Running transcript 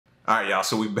All right, y'all.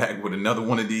 So we back with another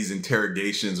one of these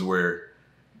interrogations where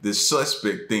the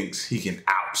suspect thinks he can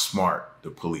outsmart the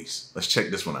police. Let's check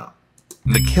this one out.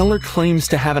 The killer claims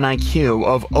to have an IQ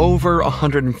of over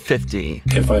 150.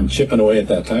 If I'm chipping away at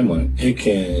that timeline, it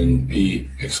can be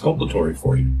exculpatory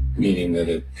for you, meaning that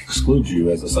it excludes you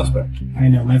as a suspect. I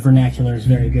know, my vernacular is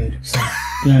very good, so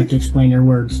you have to explain your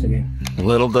words to me.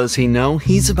 Little does he know,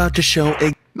 he's about to show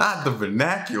Not the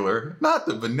vernacular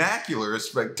is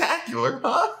spectacular,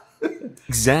 huh?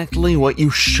 exactly what you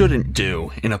shouldn't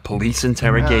do in a police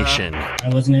interrogation. I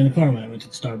wasn't in the car when I went to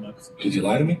the Starbucks. Did you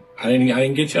lie to me? I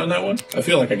didn't get you on that one? I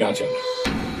feel like I got you.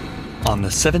 On the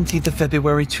 17th of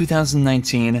February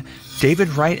 2019, David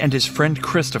Wright and his friend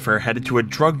Christopher headed to a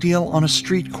drug deal on a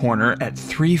street corner at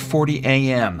 3:40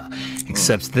 a.m.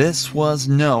 Except this was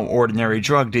no ordinary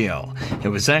drug deal. It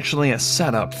was actually a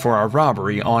setup for a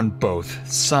robbery on both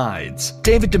sides.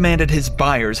 David demanded his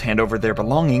buyers hand over their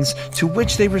belongings, to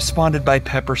which they responded by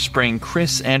pepper spraying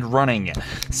Chris and running.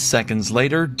 Seconds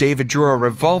later, David drew a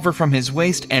revolver from his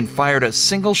waist and fired a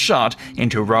single shot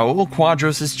into Raul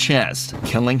Quadros' chest,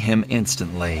 killing him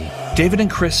instantly. David and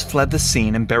Chris fled the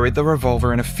scene and buried the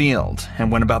revolver in a field,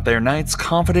 and went about their nights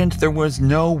confident there was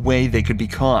no way they could be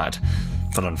caught.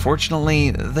 But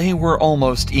unfortunately, they were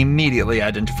almost immediately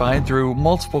identified through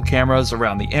multiple cameras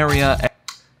around the area.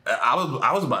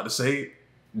 I was about to say,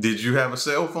 did you have a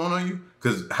cell phone on you?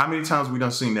 Because how many times we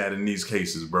done seen that in these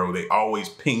cases, bro? They always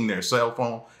ping their cell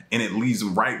phone and it leads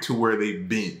them right to where they've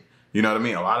been. You know what I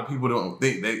mean? A lot of people don't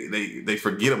think, they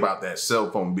forget about that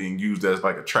cell phone being used as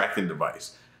like a tracking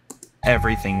device.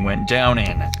 Everything went down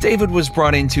in. David was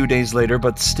brought in 2 days later,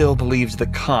 but still believed the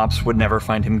cops would never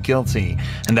find him guilty,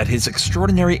 and that his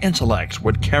extraordinary intellect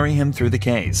would carry him through the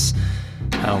case.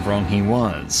 How wrong he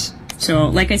was. So,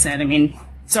 like I said, I mean,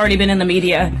 it's already been in the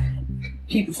media.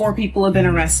 4 people have been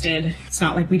arrested. It's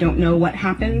not like we don't know what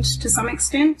happened to some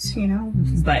extent, you know,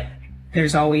 but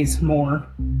there's always more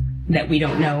that we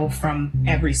don't know from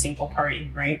every single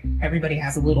party, right? Everybody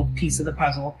has a little piece of the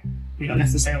puzzle. We don't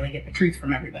necessarily get the truth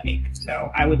from everybody.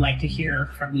 So I would like to hear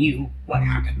from you what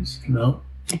happened. Well,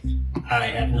 I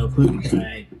have no clue because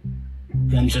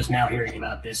I'm just now hearing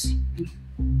about this.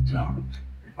 So,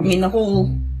 I mean, the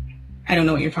whole, I don't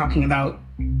know what you're talking about,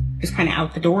 is kind of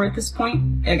out the door at this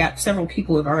point. I got several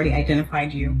people who have already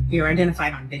identified you. You're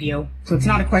identified on video. So it's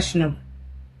not a question of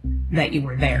that you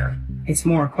were there. It's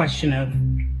more a question of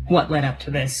what led up to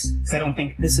this. Because I don't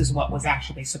think this is what was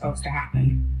actually supposed to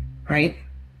happen, right?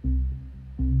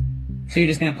 So you're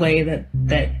just going to play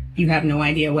that you have no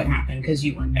idea what happened because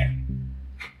you weren't there.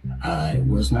 I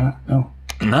was not, no.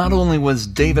 Not only was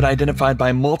David identified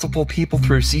by multiple people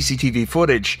through CCTV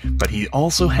footage, but he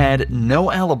also had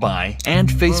no alibi, and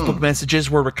Facebook messages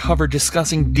were recovered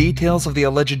discussing details of the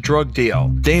alleged drug deal.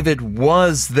 David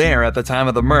was there at the time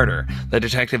of the murder. The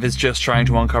detective is just trying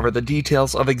to uncover the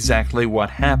details of exactly what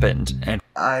happened. And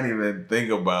I didn't even think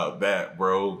about that,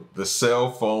 bro. The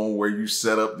cell phone where you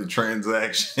set up the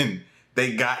transaction,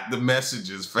 they got the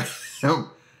messages for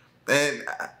him. And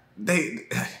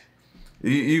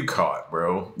you caught,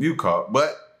 bro. You caught.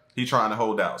 But he trying to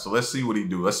hold out. So let's see what he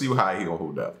do. Let's see how he gonna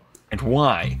hold out. And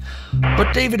why.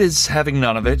 But David is having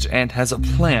none of it and has a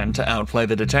plan to outplay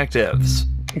the detectives.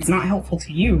 It's not helpful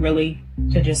to you, really,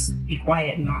 to just be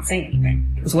quiet and not say anything.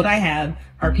 Because what I have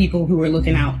are people who are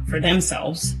looking out for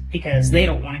themselves because they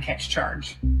don't want to catch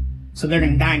charge. So they're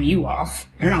going to dime you off.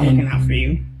 They're not looking out for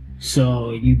you.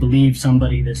 So you believe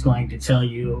somebody that's going to tell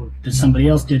you that somebody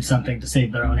else did something to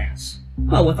save their own ass?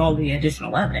 Well, with all the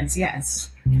additional evidence,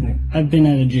 yes. I've been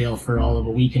out of jail for all of a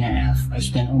week and a half. I've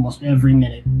spent almost every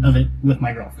minute of it with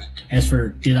my girlfriend. As for,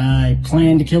 did I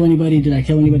plan to kill anybody? Did I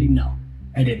kill anybody? No,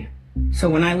 I didn't. So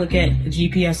when I look at the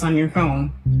GPS on your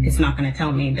phone, it's not going to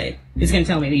tell me that, it's going to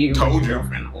tell me that you were with your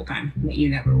girlfriend the whole time, that you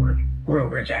never were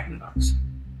over at Jack in the Box.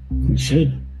 It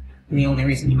should. And the only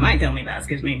reason you might tell me that is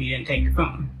because maybe you didn't take your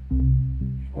phone.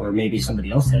 Or maybe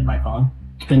somebody else had my phone.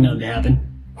 It's been known to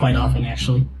happen. Quite often,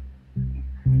 actually.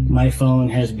 My phone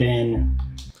has been...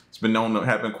 It's been known to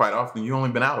happen quite often. You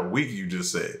only been out a week, you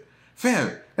just said.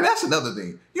 Fam, and that's another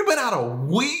thing. You've been out a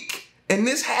week and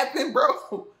this happened,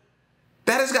 bro?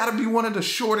 That has got to be one of the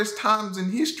shortest times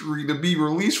in history to be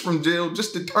released from jail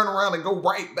just to turn around and go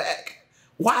right back.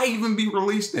 Why even be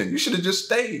released then? You should have just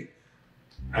stayed.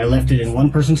 I left it in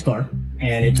one person's car,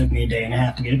 and it took me a day and a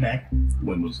half to get it back.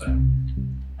 When was that?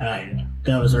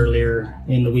 That was earlier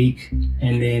in the week,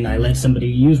 and then I let somebody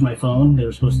use my phone. They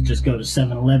were supposed to just go to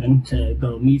 7-Eleven to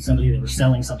go meet somebody that was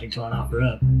selling something to an offer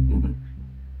up.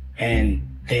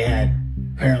 And they had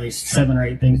apparently 7 or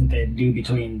 8 things that they had to do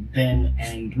between then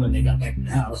and when they got back to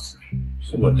the house.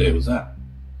 So what day was that?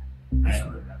 I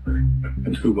don't remember. remember.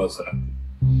 And who was that?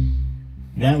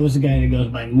 That was the guy that goes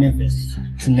by Memphis.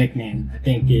 It's a nickname. I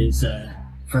think his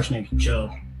first name's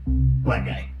Joe. Black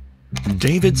guy.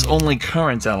 David's only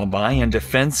current alibi and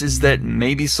defense is that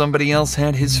maybe somebody else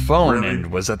had his phone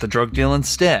and was at the drug deal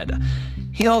instead.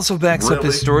 He also backs up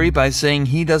his story by saying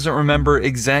he doesn't remember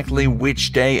exactly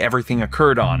which day everything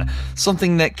occurred on,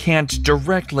 something that can't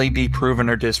directly be proven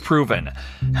or disproven.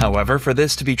 However, for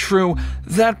this to be true,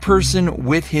 that person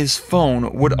with his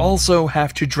phone would also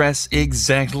have to dress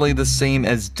exactly the same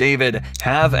as David,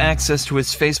 have access to his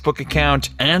Facebook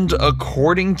account, and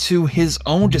according to his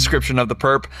own description of the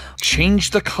perp,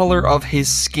 change the color of his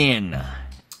skin.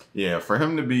 Yeah, for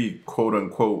him to be, quote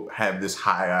unquote, have this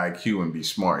high IQ and be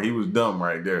smart, he was dumb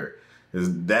right there.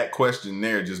 That question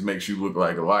there just makes you look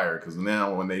like a liar, because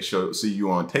now when they see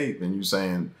you on tape and you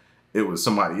saying it was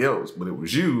somebody else, but it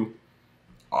was you,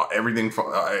 everything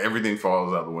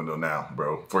falls out the window now,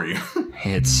 bro, for you.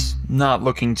 It's not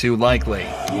looking too likely.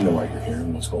 You know why you're here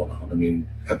and what's going on. I mean,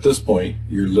 at this point,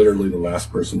 you're literally the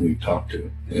last person we've talked to,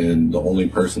 and the only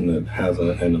person that has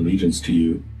an allegiance to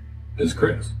you is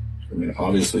Chris. I mean,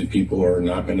 obviously people are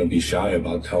not going to be shy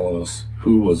about telling us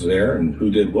who was there and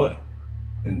who did what.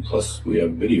 And plus we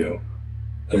have video.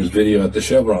 There's video at the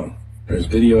Chevron. There's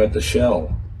video at the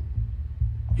Shell.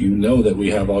 You know that we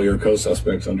have all your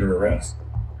co-suspects under arrest.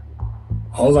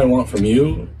 All I want from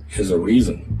you is a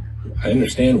reason. I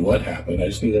understand what happened. I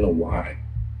just need to know why.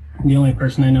 The only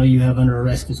person I know you have under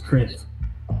arrest is Chris.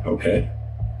 Okay.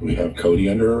 We have Cody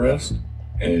under arrest.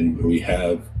 And we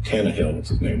have Tannehill, what's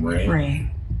his name, Ray?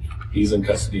 Ray. He's in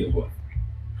custody as well.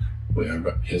 We have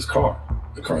his car,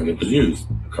 the car that was used,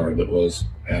 the car that was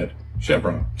at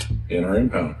Chevron in our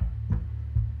impound.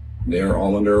 They are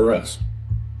all under arrest.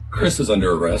 Chris is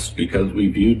under arrest because we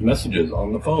viewed messages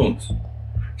on the phones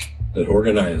that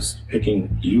organized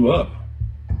picking you up.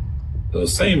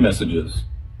 Those same messages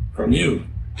from you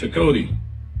to Cody.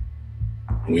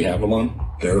 We have them on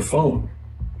their phone.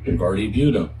 We've already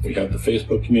viewed them. We have the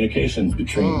Facebook communications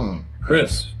between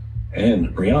Chris and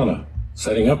Brianna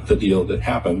setting up the deal that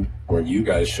happened where you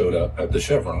guys showed up at the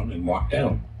Chevron and walked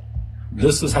down.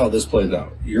 This is how this plays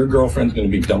out. Your girlfriend's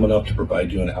going to be dumb enough to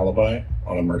provide you an alibi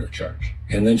on a murder charge.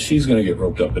 And then she's going to get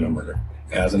roped up in a murder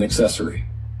as an accessory.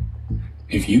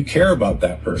 If you care about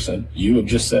that person, you have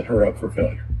just set her up for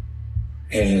failure.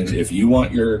 And if you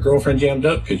want your girlfriend jammed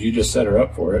up because you just set her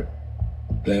up for it,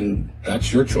 then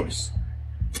that's your choice.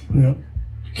 You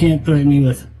can't threaten me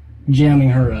with jamming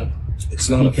her up. It's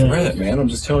not a threat, man. I'm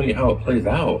just telling you how it plays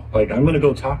out. Like, I'm going to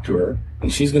go talk to her,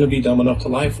 and she's going to be dumb enough to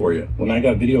lie for you when I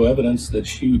got video evidence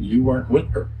that you weren't with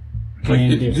her. Like,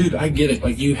 dude, I get it.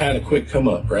 Like, you had a quick come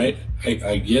up, right?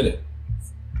 I get it.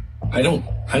 I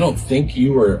don't think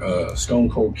you were a stone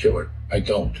cold killer. I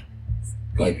don't.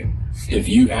 Like, if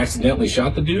you accidentally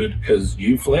shot the dude because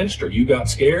you flinched or you got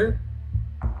scared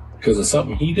because of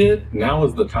something he did, now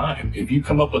is the time. If you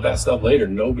come up with that stuff later,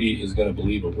 nobody is going to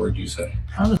believe a word you say.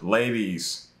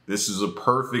 Ladies, this is a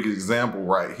perfect example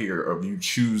right here of you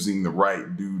choosing the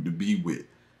right dude to be with.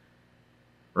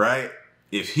 Right?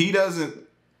 If he doesn't,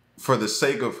 for the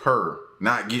sake of her,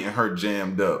 not getting her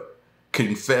jammed up,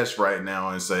 confess right now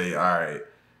and say, all right,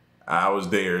 I was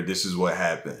there, this is what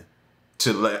happened,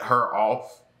 to let her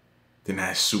off, then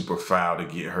that's super foul to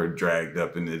get her dragged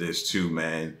up into this too,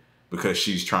 man, because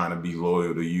she's trying to be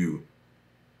loyal to you.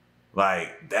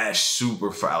 Like, that's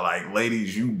super foul. Like,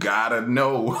 ladies, you gotta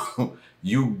know.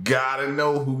 You gotta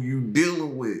know who you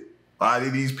dealing with. A lot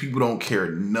of these people don't care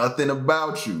nothing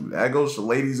about you. That goes for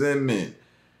ladies and men.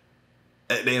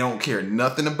 They don't care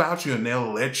nothing about you, and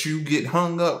they'll let you get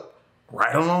hung up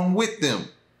right along with them.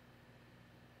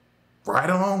 Right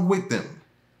along with them.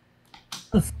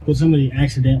 Would somebody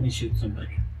accidentally shoot somebody?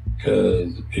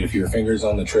 Because if your finger's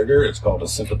on the trigger, it's called a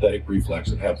sympathetic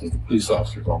reflex. It happens to police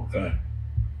officers all the time.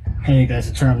 I think that's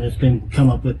a term that's been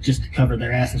come up with just to cover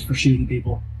their asses for shooting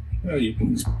people. Well, you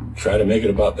can try to make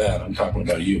it about that. I'm talking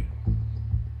about you.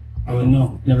 I wouldn't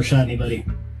know. Never shot anybody.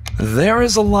 There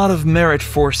is a lot of merit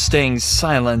for staying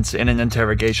silent in an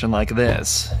interrogation like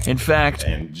this. In fact,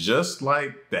 and just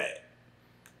like that,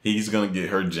 he's gonna get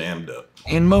her jammed up.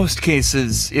 In most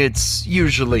cases, it's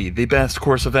usually the best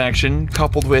course of action,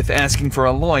 coupled with asking for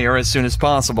a lawyer as soon as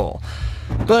possible.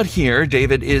 But here,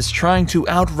 David is trying to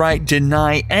outright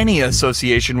deny any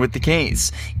association with the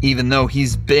case, even though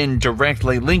he's been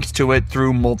directly linked to it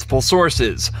through multiple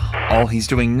sources. All he's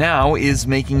doing now is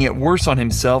making it worse on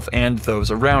himself and those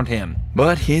around him.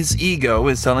 But his ego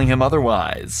is telling him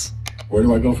otherwise. Where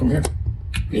do I go from here?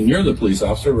 And you're the police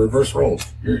officer, reverse roles.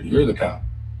 You're the cop.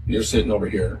 You're sitting over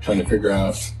here trying to figure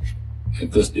out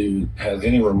if this dude has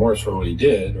any remorse for what he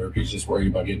did or if he's just worried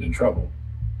about getting in trouble.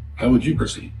 how would you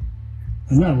proceed?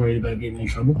 I'm not worried about getting in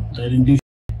trouble. I didn't do.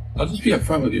 I'll just be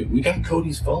upfront with you. We got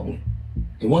Cody's phone.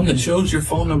 The one that shows your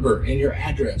phone number and your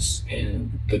address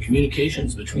and the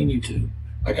communications between you two.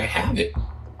 Like, I have it.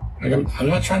 Like, I'm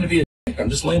not trying to be a dick. I'm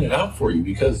just laying it out for you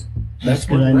because that's Just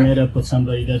because what I met up with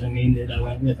somebody doesn't mean that I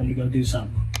went with them to go do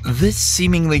something. This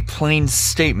seemingly plain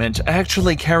statement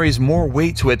actually carries more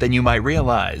weight to it than you might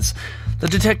realize. The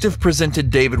detective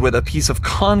presented David with a piece of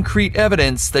concrete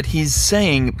evidence that he's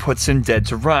saying puts him dead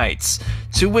to rights,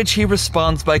 to which he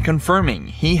responds by confirming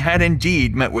he had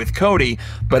indeed met with Cody,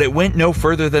 but it went no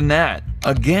further than that.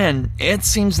 Again, it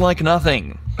seems like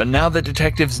nothing, but now that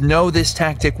detectives know this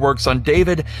tactic works on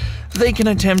David, they can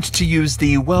attempt to use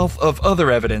the wealth of other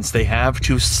evidence they have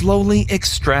to slowly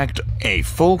extract a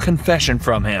full confession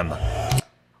from him.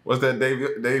 What's that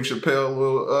Dave Chappelle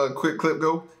little quick clip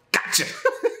go? Gotcha!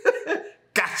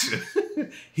 Gotcha!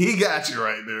 He got you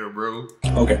right there, bro.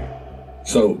 Okay.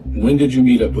 So, when did you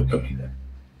meet up with Cody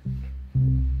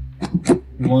then?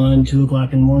 1, 2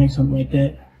 o'clock in the morning, something like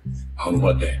that. On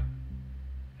what day?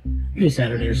 Maybe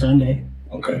Saturday or Sunday.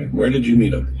 Okay. Where did you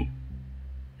meet up?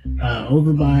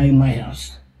 Over by my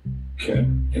house. Okay.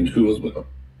 And who was with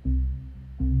him?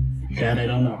 That I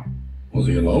don't know. Was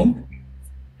he alone?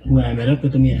 When I met up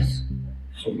with him, yes.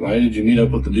 So why did you meet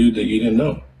up with the dude that you didn't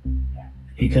know?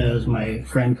 Because my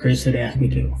friend Chris had asked me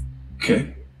to.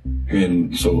 Okay.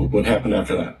 And so what happened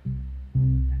after that?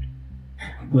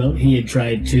 Well, he had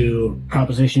tried to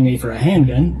proposition me for a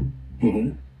handgun.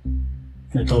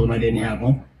 Mm-hmm. I told him I didn't have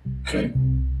one. Okay.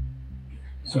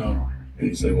 So, And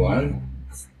you say why?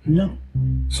 no.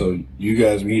 So you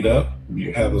guys meet up,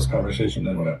 you have this conversation,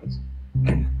 then what happens?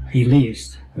 He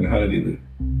leaves. And how did he leave?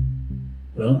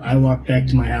 Well, I walked back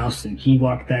to my house and he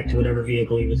walked back to whatever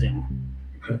vehicle he was in.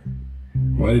 Okay.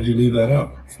 Why did you leave that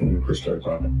out when we first started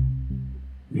talking?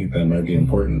 You think that might be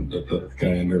important that the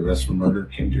guy under arrest for murder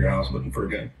came to your house looking for a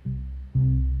gun?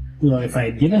 Well, if I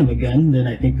had given him a gun, then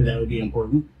I think that would be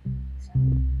important.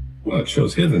 Well, it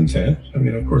shows his intent. I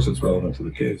mean, of course it's relevant to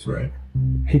the case, right?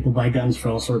 People buy guns for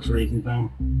all sorts of reasons,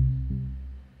 man.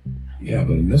 Yeah,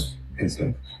 but in this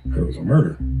instance, there was a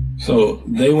murder. So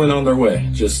they went on their way,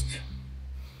 just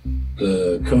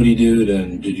the Cody dude,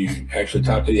 and did you actually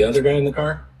talk to the other guy in the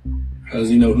car? How does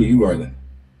he know who you are then?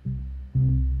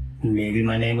 Maybe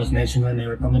my name was mentioned when they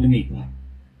were coming to meet me.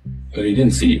 But he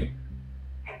didn't see you.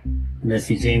 Unless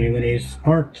he seen me when he was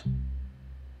parked.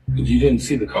 But you didn't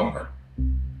see the car.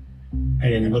 I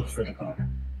didn't look for the car.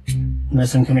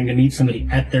 Unless I'm coming to meet somebody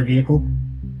at their vehicle,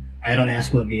 I don't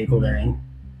ask what vehicle they're in.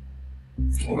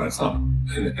 Well, that's not,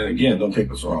 and again, don't take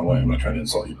this the wrong way. I'm not trying to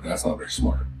insult you, but that's not very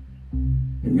smart.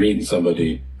 You're meeting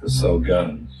somebody to sell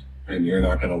guns, and you're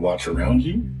not going to watch around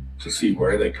you to see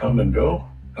where they come and go?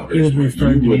 It was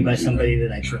referred to me by somebody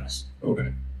that I trust.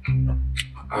 Okay.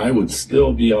 I would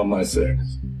still be on my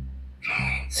six.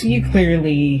 So you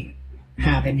clearly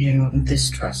have a genuine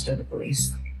distrust of the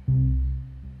police.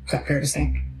 Is that fair to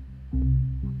say?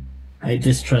 I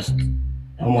distrust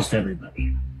almost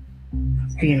everybody.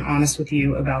 Being honest with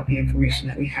you about the information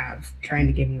that we have, trying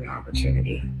to give you an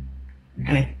opportunity.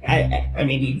 And I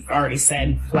mean, you've already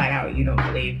said flat out you don't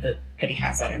believe that he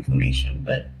has that information,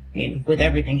 but I mean, with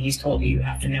everything he's told you, you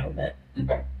have to know that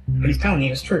what he's telling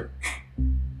you is true.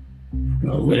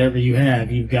 Well, whatever you have,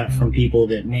 you've got from people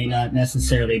that may not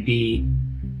necessarily be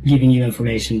giving you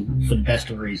information for the best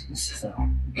of reasons. So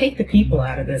Take the people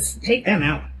out of this. Take them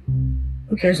out.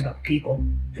 Who cares about the people?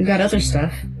 We've got other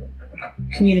stuff.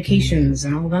 Communications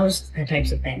and all those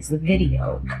types of things. The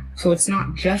video. So it's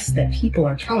not just that people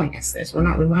are telling us this. We're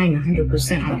not relying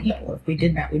 100% on people. If we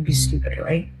did that, we'd be stupid,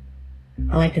 right?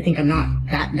 I like to think I'm not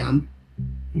that dumb.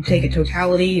 You take a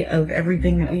totality of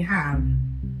everything that we have,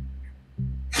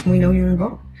 we know you're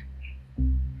involved.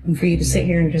 And for you to sit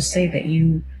here and just say that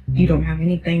you don't have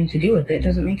anything to do with it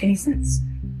doesn't make any sense.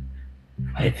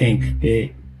 I think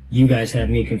that you guys have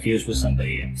me confused with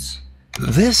somebody else.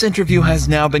 This interview has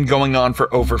now been going on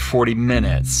for over 40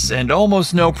 minutes, and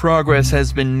almost no progress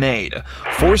has been made.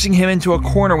 Forcing him into a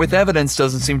corner with evidence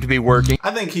doesn't seem to be working.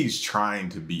 I think he's trying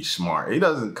to be smart. He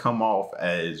doesn't come off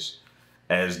as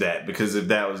that, because if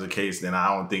that was the case, then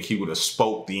I don't think he would have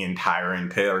spoke the entire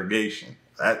interrogation.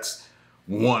 That's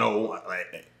 101.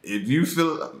 Like, if you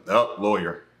feel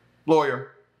lawyer.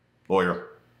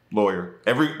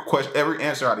 Every question, every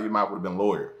answer out of your mouth would have been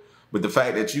lawyer. But the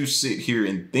fact that you sit here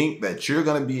and think that you're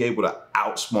going to be able to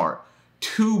outsmart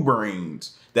two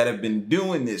brains that have been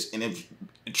doing this and have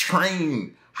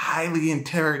trained highly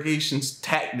interrogations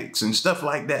tactics and stuff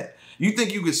like that. You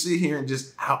think you could sit here and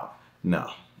just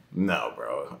No,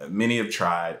 bro. Many have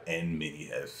tried and many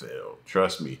have failed.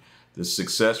 Trust me, the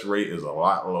success rate is a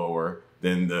lot lower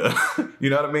than the, you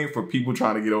know what I mean? For people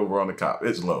trying to get over on the cop,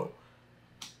 it's low.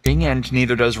 And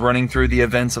neither does running through the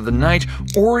events of the night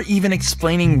or even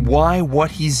explaining why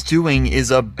what he's doing is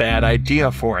a bad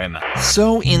idea for him.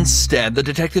 So instead, the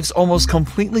detectives almost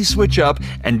completely switch up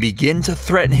and begin to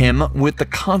threaten him with the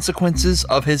consequences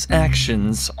of his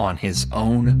actions on his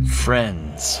own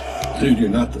friends. Dude, you're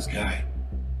not this guy.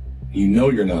 You know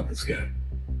you're not this guy.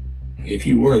 If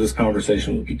you were, this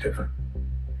conversation would be different.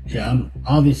 Yeah, I'm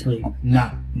obviously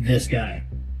not this guy.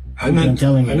 I meant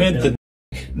that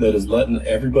that is letting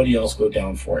everybody else go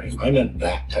down for him. I meant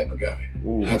that type of guy.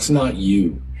 Ooh. That's not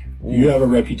you. Ooh. You have a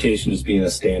reputation as being a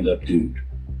stand-up dude.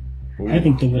 I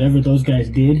think that whatever those guys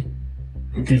did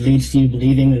that leads to you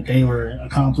believing that they were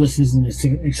accomplices and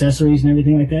accessories and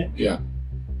everything like that Yeah.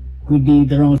 would be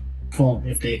their own fault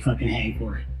if they fucking hang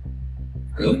for it.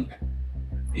 Really?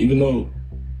 Even though,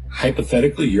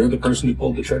 hypothetically, you're the person who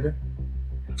pulled the trigger?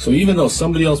 So even though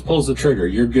somebody else pulls the trigger,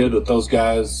 you're good with those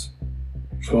guys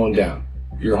going down.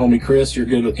 Your homie Chris, you're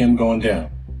good with him going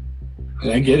down.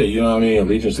 And I get it, you know what I mean?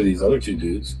 Allegiance to these other two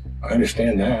dudes. I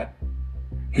understand that.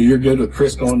 But you're good with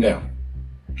Chris going down.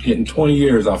 Getting 20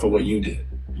 years off of what you did.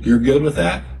 You're good with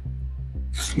that?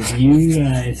 If you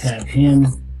guys have him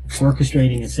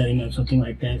orchestrating and setting up something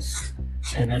like this,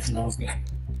 then that's an awful.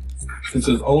 It's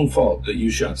his own fault that you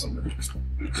shot somebody.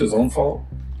 It's his own fault.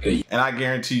 And I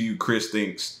guarantee you, Chris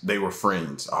thinks they were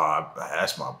friends. Oh,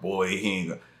 that's my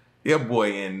boy. Your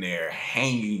boy in there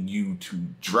hanging you to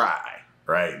dry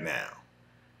right now.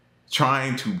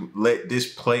 Trying to let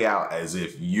this play out as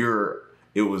if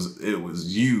it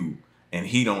was you and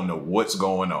he don't know what's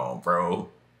going on, bro.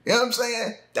 You know what I'm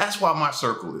saying? That's why my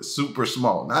circle is super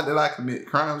small. Not that I commit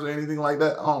crimes or anything like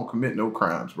that. I don't commit no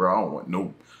crimes, bro. I don't want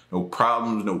no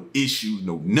problems, no issues,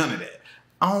 no none of that.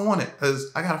 I don't want it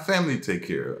because I got a family to take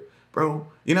care of, bro.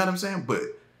 You know what I'm saying? But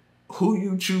who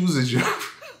you choose is your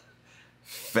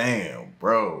fam,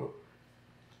 bro.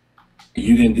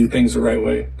 You didn't do things the right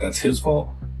way. That's his fault.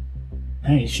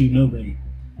 I ain't shoot nobody.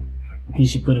 He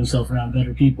should put himself around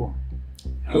better people.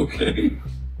 Okay.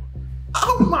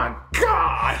 Oh my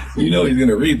God. You know he's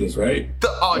gonna read this, right? The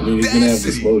I mean, he's gonna have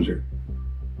audacity. disclosure.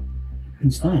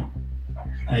 It's fine.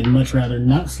 I'd much rather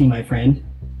not see my friend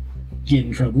get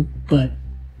in trouble, but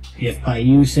if by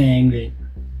you saying that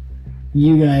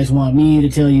you guys want me to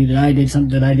tell you that I did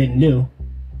something that I didn't do.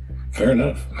 Fair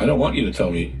enough. I don't want you to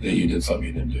tell me that you did something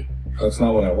you didn't do. That's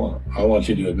not what I want. I want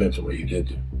you to admit to what you did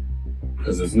do.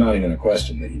 Because it's not even a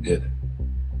question that you did it.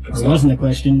 If it wasn't a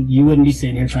question, you wouldn't be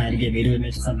sitting here trying to get me to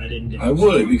admit to something I didn't do. I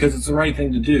would, because it's the right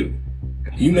thing to do.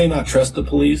 You may not trust the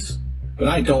police, but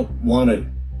I don't want to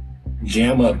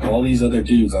jam up all these other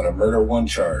dudes on a murder one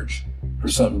charge for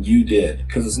something you did.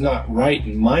 Because it's not right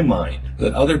in my mind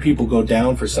that other people go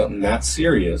down for something that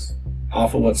serious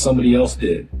off of what somebody else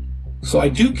did. So I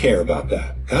do care about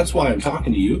that. That's why I'm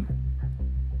talking to you.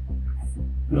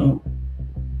 Well,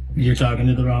 you're talking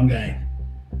to the wrong guy.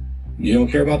 You don't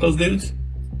care about those dudes?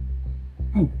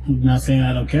 I'm not saying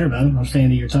I don't care about him. I'm saying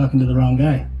that you're talking to the wrong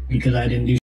guy because I didn't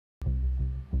do.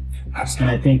 That's And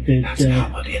I think that That's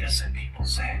not what innocent people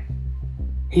say.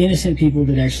 innocent people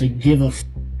that actually give a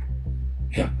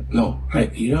Yeah, no.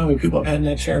 You know how many people I've had in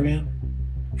that chair, man?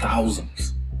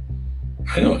 Thousands.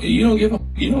 You don't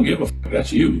give a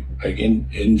that's you. Like,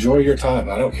 enjoy your time.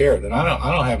 I don't care. Then I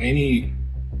don't have any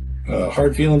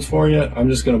hard feelings for you. I'm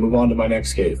just gonna move on to my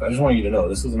next case. I just want you to know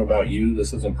this isn't about you.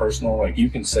 This isn't personal. Like, you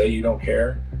can say you don't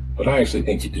care, but I actually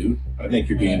think you do. I think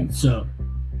you're being. So,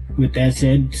 with that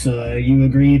said, so you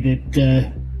agree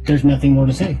that there's nothing more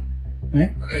to say,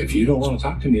 right? If you don't want to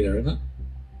talk to me, there isn't.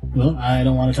 Well, I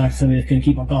don't want to talk to somebody that's going to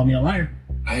keep on calling me a liar.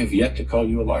 I have yet to call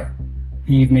you a liar.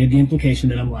 You've made the implication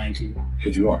that I'm lying to you.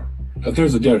 Because you are. But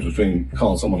there's a difference between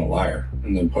calling someone a liar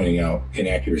and then pointing out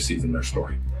inaccuracies in their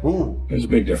story. Ooh. There's a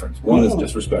big difference. One is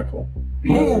disrespectful.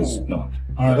 The other is not.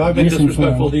 Are Have I been misinformed.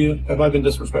 disrespectful to you? Have I been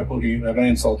disrespectful to you? Have I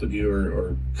insulted you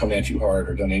or come at you hard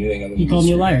or done anything other than You called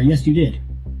me a liar. Yes, you did.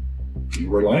 You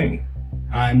were lying.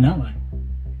 I'm not lying.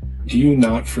 Do you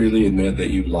not freely admit that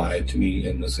you lied to me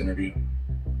in this interview?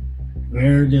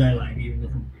 Where did I lie to you?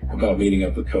 About meeting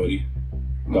up with Cody?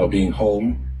 About being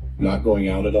home? Not going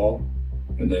out at all?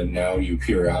 And then now you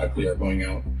periodically are going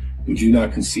out? Would you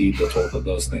not concede that both of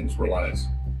those things were lies?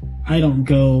 I don't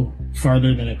go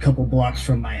farther than a couple blocks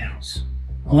from my house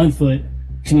on foot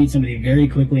to meet somebody very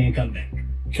quickly and come back.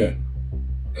 Okay.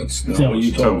 That's not So- what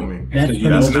you told me. That's You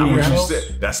That's know not your what you house?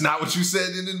 said. That's not what you said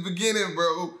in the beginning,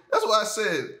 bro. That's why I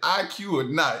said IQ or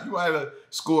not. You might have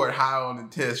scored high on the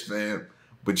test, fam,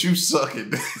 but you suck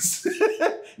at this.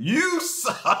 You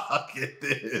suck at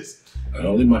this. I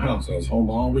don't leave my house. I was home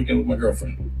all weekend with my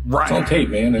girlfriend. Right. It's on tape,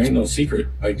 man. There ain't no secret.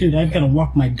 Dude, I've got to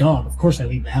walk my dog. Of course I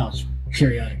leave the house,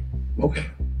 periodic. Okay.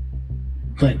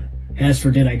 But as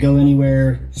for did I go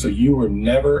anywhere? So you were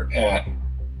never at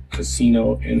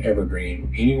Casino in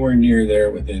Evergreen, anywhere near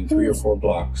there within 3 or 4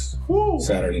 blocks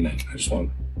Saturday night. I just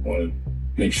want to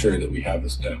make sure that we have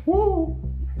this down.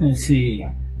 Let's see.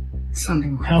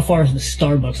 Something. How far is the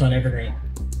Starbucks on Evergreen?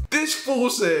 This fool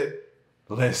said,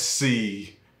 let's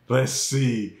see. That's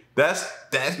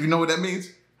you know what that means?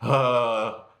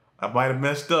 I might have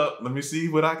messed up. Let me see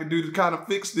what I can do to kind of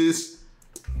fix this.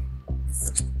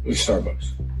 Which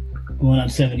Starbucks? One on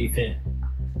 75th.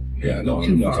 Yeah, no,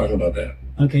 I'm not talking about that.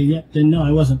 Okay, yeah, then no,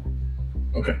 I wasn't.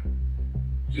 Okay.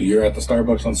 So you're at the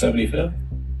Starbucks on 75th?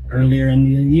 Earlier in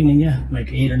the evening, yeah,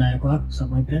 like 8 or 9 o'clock,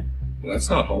 something like that. Well, that's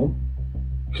not home.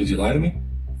 Did you lie to me?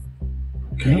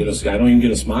 No. I don't even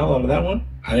get a smile out of that one?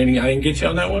 I didn't get you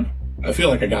on that one? I feel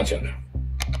like I got you on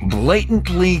that.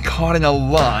 Blatantly caught in a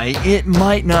lie, it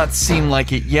might not seem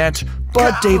like it yet,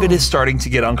 but David is starting to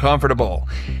get uncomfortable.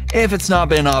 If it's not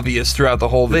been obvious throughout the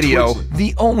whole video,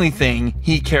 the only thing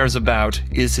he cares about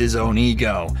is his own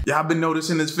ego. Y'all been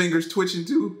noticing his fingers twitching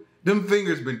too? Them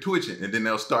fingers been twitching and then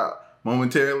they'll start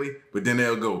momentarily, but then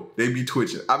they'll go. They be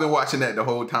twitching. I've been watching that the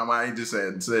whole time. I ain't just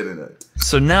said it.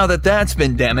 So now that that's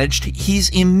been damaged, he's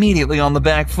immediately on the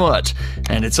back foot.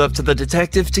 And it's up to the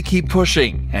detective to keep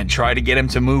pushing and try to get him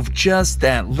to move just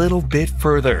that little bit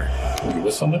further. Were you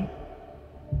with someone?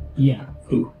 Yeah,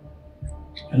 Who?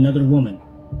 another woman.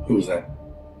 Who was that?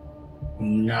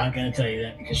 I'm not gonna tell you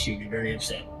that because she'd be very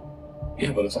upset.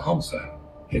 Yeah, but it's a homicide.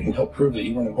 It can help prove that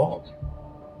you weren't involved.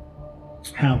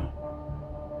 How?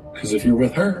 Because if you're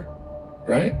with her,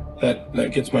 right,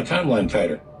 that gets my timeline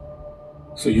tighter.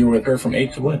 So you were with her from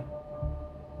 8 to when?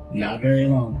 Not very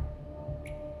long.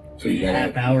 So you don't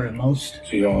Half hour at most.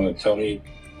 So you don't want to tell me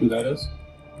who that is?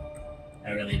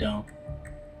 I really don't.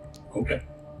 Okay.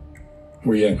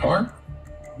 Were you in a car?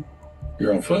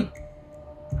 You're on foot?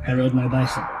 I rode my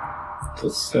bicycle. To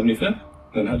 75th?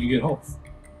 Then how'd you get home?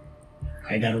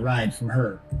 I got a ride from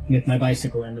her with my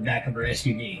bicycle in the back of her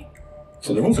SUV.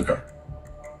 So there was a car.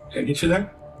 Did I get you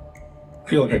there? I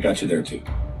feel like I got you there too.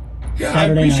 Yeah,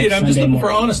 Saturday I appreciate it. night, I'm just Sunday looking for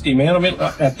morning. honesty, man. I mean,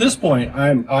 at this point,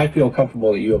 I feel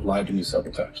comfortable that you have lied to me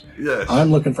several times. Yes.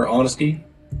 I'm looking for honesty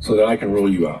so that I can rule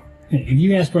you out. If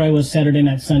you asked where I was Saturday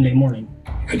night, Sunday morning,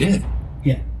 I did.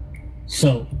 yeah.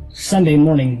 So Sunday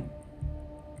morning,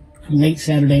 late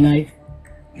Saturday night,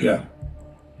 Yeah.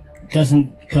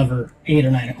 doesn't cover 8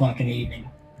 or 9 o'clock in the evening.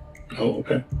 Oh,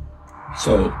 okay.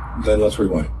 So then let's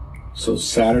rewind. So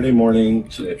Saturday morning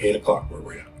to 8 o'clock, where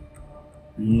were you?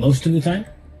 Most of the time,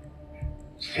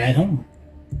 at home.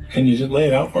 Can you just lay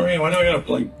it out for me? Why do I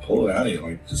gotta like pull it out of you?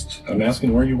 Like, just I'm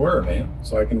asking where you were, man,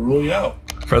 so I can rule you out.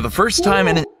 For the first time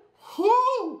in an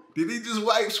Whoo! Did he just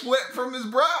wipe sweat from his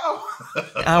brow?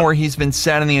 hour he's been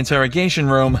sat in the interrogation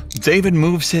room, David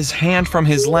moves his hand from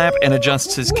his lap and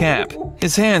adjusts his cap.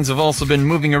 His hands have also been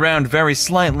moving around very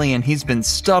slightly and he's been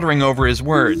stuttering over his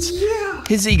words.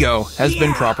 His ego has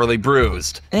been properly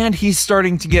bruised, and he's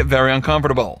starting to get very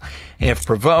uncomfortable. If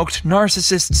provoked,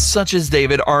 narcissists such as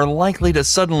David are likely to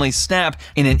suddenly snap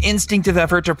in an instinctive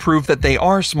effort to prove that they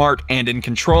are smart and in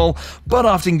control, but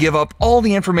often give up all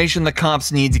the information the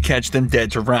cops need to catch them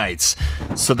dead to rights.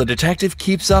 So the detective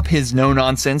keeps up his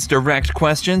no-nonsense direct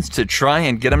questions to try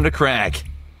and get him to crack.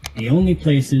 The only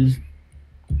places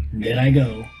that I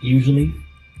go, usually,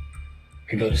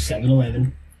 I go to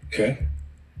 7-Eleven, Okay.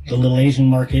 the little Asian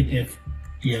market if,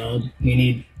 you know, we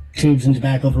need tubes and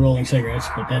tobacco for rolling cigarettes,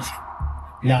 but that's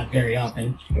not very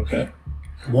often. Okay.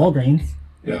 Walgreens,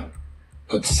 Yeah.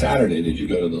 But Saturday, did you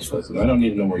go to those places? I don't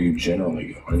need to know where you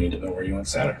generally go. I need to know where you went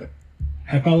Saturday.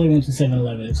 I probably went to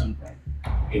 7-Eleven at some point.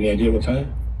 Any idea what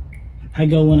time? I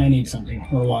go when I need something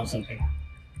or want something.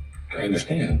 I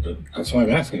understand, but that's why I'm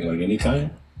asking. Like, any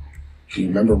time? Do you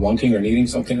remember wanting or needing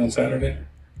something on Saturday?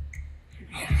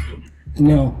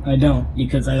 No, I don't,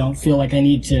 because I don't feel like I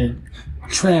need to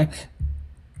track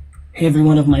every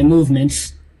one of my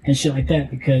movements and shit like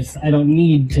that, because I don't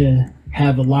need to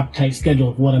have a Loctite schedule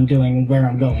of what I'm doing and where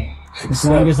I'm going. As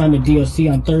long as I'm at DOC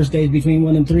on Thursdays between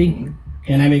 1 and 3,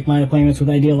 and I make my appointments with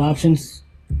Ideal Options,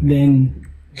 then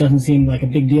it doesn't seem like a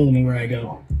big deal to me where I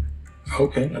go.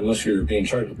 Okay, unless you're being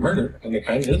charged with murder, and it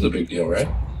kind of is a big deal, right?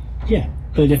 Yeah,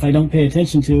 but if I don't pay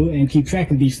attention to and keep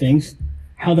track of these things,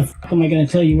 how the fuck am I going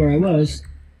to tell you where I was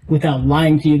without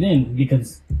lying to you then?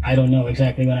 Because I don't know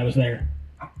exactly when I was there.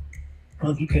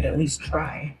 Well, you could at least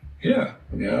try. Yeah,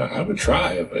 I would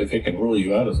try. If it can rule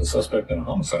you out as a suspect in a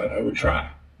homicide, I would try.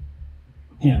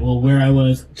 Yeah, well, where I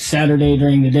was Saturday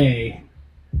during the day,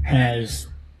 has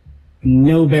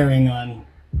no bearing on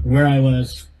where I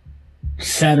was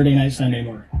Saturday night, Sunday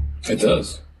morning. It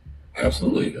does.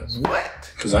 Absolutely it does.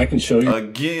 What? Because I can show you.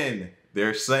 Again,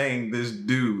 they're saying this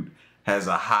dude has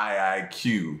a high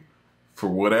IQ. For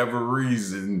whatever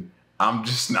reason, I'm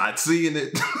just not seeing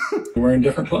it. You're wearing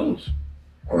different clothes.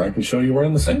 Or I can show you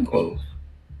wearing the same clothes.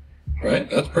 Right?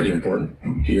 That's pretty important.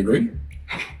 Do you agree?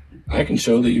 I can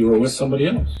show that you were with somebody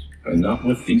else and not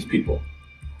with these people.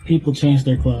 People change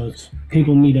their clothes.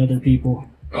 People meet other people.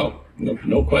 Oh,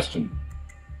 no question.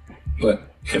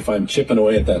 But if I'm chipping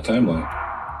away at that timeline,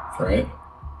 right,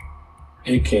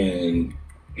 it can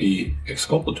be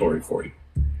exculpatory for you,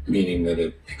 meaning that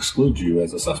it excludes you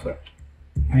as a suspect.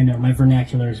 I know, my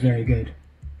vernacular is very good.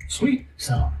 Sweet.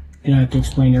 So, you don't have to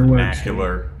explain your words.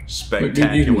 Vernacular, But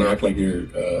spectacular. you can act like you're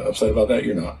upset about that.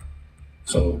 You're not.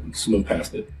 So let's move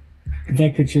past it. The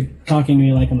fact that you're talking to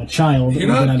me like I'm a child. You're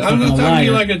not. I'm not talking to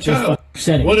you like a child.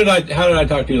 Upsetting. How did I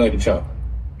talk to you like a child?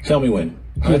 Tell me when.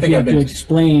 I If think you I've have to been.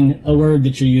 explain a word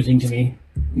that you're using to me.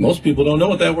 Most people don't know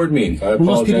what that word means. I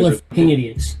Most people are apologize. fucking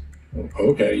idiots.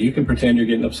 Okay, you can pretend you're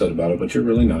getting upset about it, but you're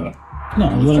really not. No,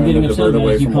 what I'm getting upset about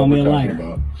is you call me a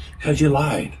liar. Because you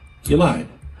lied. You lied.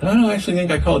 And I don't actually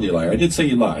think I called you a liar. I did say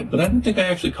you lied, but I don't think I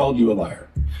actually called you a liar.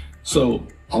 So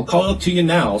I'll call it to you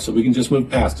now so we can just move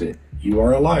past it. You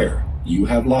are a liar. You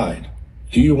have lied.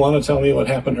 Do you want to tell me what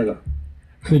happened or not?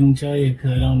 Couldn't tell you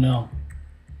because I don't know.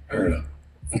 Fair enough.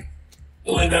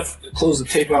 We'll end up close the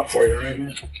tape out for you right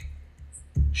now.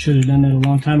 Should have done it a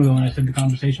long time ago when I said the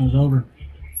conversation was over.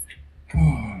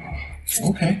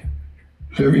 Okay.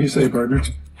 Whatever you say, partner.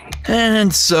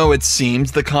 And so it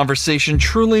seems the conversation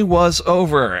truly was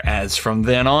over, as from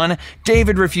then on,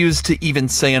 David refused to even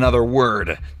say another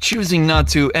word, choosing not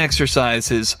to exercise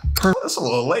his That's a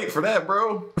little late for that,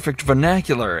 bro. perfect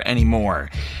vernacular anymore.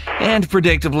 And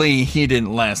predictably, he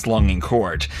didn't last long in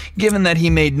court. Given that he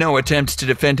made no attempt to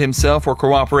defend himself or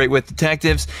cooperate with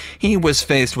detectives, he was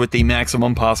faced with the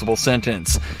maximum possible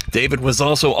sentence. David was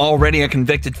also already a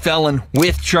convicted felon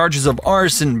with charges of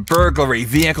arson, burglary,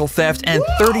 vehicle theft, and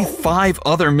 35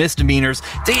 other misdemeanors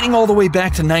dating all the way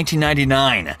back to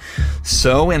 1999.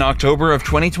 So, in October of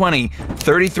 2020,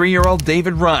 33-year-old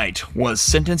David Wright was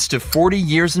sentenced to 40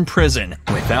 years in prison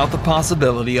without the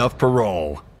possibility of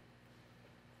parole.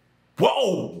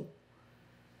 Whoa!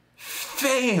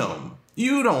 Fam!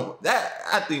 You don't...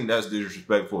 I think that's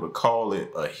disrespectful to call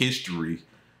it a history,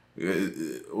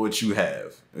 what you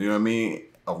have. You know what I mean?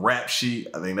 A rap sheet,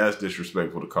 I think that's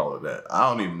disrespectful to call it that. I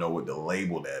don't even know what to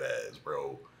label that as,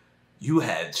 bro. You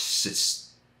had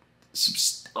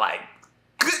like,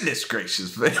 goodness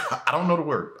gracious, man. I don't know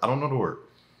the word.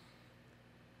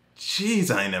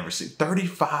 Jeez, I ain't never seen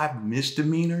 35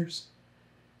 misdemeanors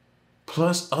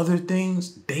plus other things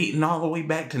dating all the way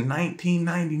back to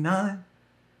 1999.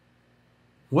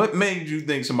 What made you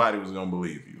think somebody was gonna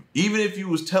believe you? Even if you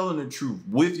was telling the truth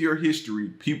with your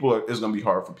history, it's gonna be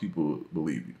hard for people to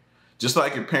believe you. Just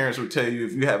like your parents would tell you,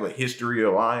 if you have a history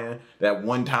of lying, that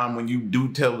one time when you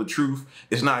do tell the truth,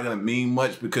 it's not gonna mean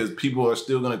much because people are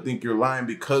still gonna think you're lying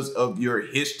because of your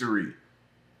history.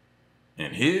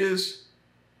 And his,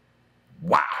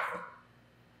 wow.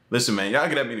 Listen, man, y'all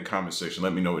get at me in the comment section.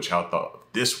 Let me know what y'all thought of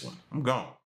this one. I'm gone.